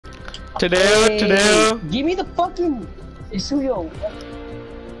Today. Give me the fucking Eusebio.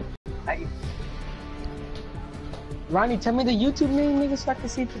 Ronnie, tell me the YouTube name, nigga, so I can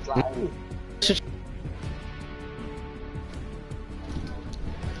see if it's live.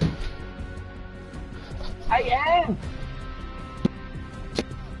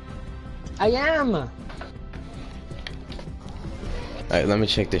 I am. Alright, let me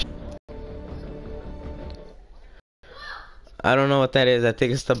check this. I don't know what that is. I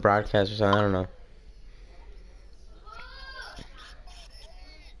think it's the broadcast or something. I don't know.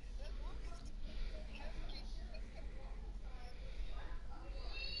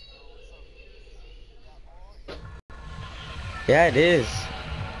 Yeah, it is.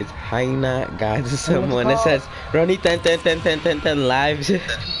 It's Hyna, guys. It's someone that says Roni1010101010 live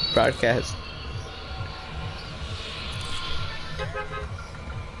broadcast.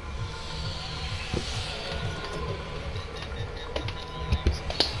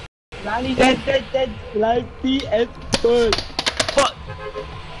 Live PS4.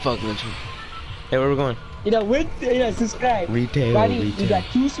 Fuck, Mitchell. Hey, where we going? You know, subscribe. Retail. You got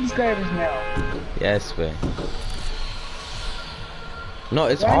 2 subscribers now. Yes, man. No,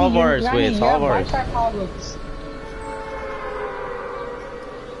 it's all of ours, wait, it's all of ours.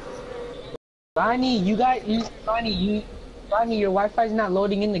 Ronnie, your Wi-Fi's not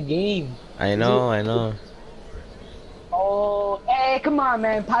loading in the game. I know. Oh, hey, come on,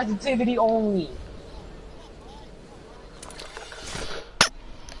 man. Positivity only.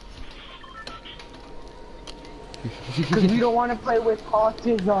 Because we don't want to play with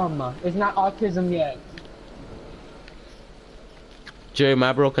autism. It's not autism yet. Jerry,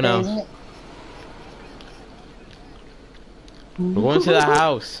 my broken house. We're going to the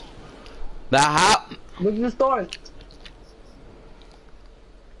house. The house. Look at the store.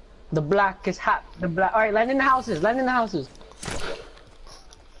 The black is hot. The black. All right, land in the houses. Land in the houses.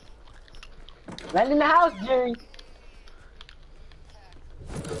 Land in the house, Jerry.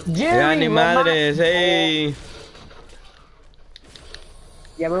 Jerry, ni madres, hey.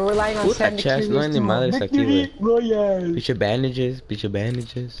 Yeah, we're relying on Puta chest, no hay ni madres aquí, güey. Bitch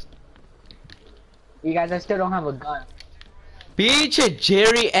bandages. You guys, I still don't have a gun. Bitch,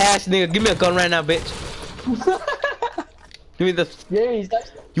 Jerry ass nigga, give me a gun right now, bitch. Give me the. Jerry, stop.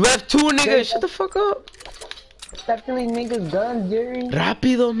 You have 2 niggas. Jerry, shut the fuck up. Stop stealing niggas' guns, Jerry.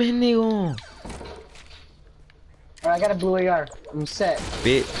 Rápido, mendigo. Alright, I got a blue AR. I'm set.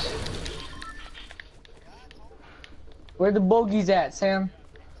 Bitch. Where the bogeys at, Sam?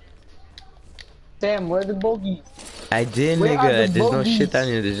 Sam, where the bogeys? I did, nigga. There's no shit down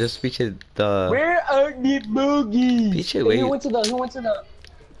here. There's just bitch the. Where are the bogeys? Bitch, wait. Who went to the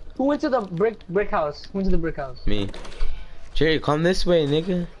brick house? Who went to the brick house? Me. Jerry, come this way,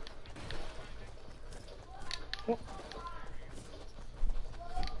 nigga.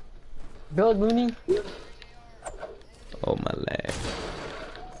 Build Mooney. Oh my leg.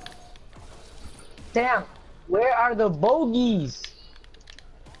 Sam, where are the bogeys?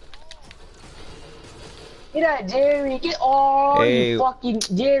 Get out, Jerry. Get all you fucking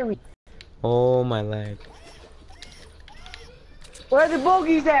Jerry. Oh my leg. Where are the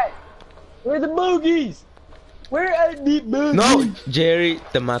bogeys at? Where are the bogeys? Where are the bogeys? No, Jerry,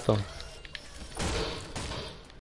 te mato.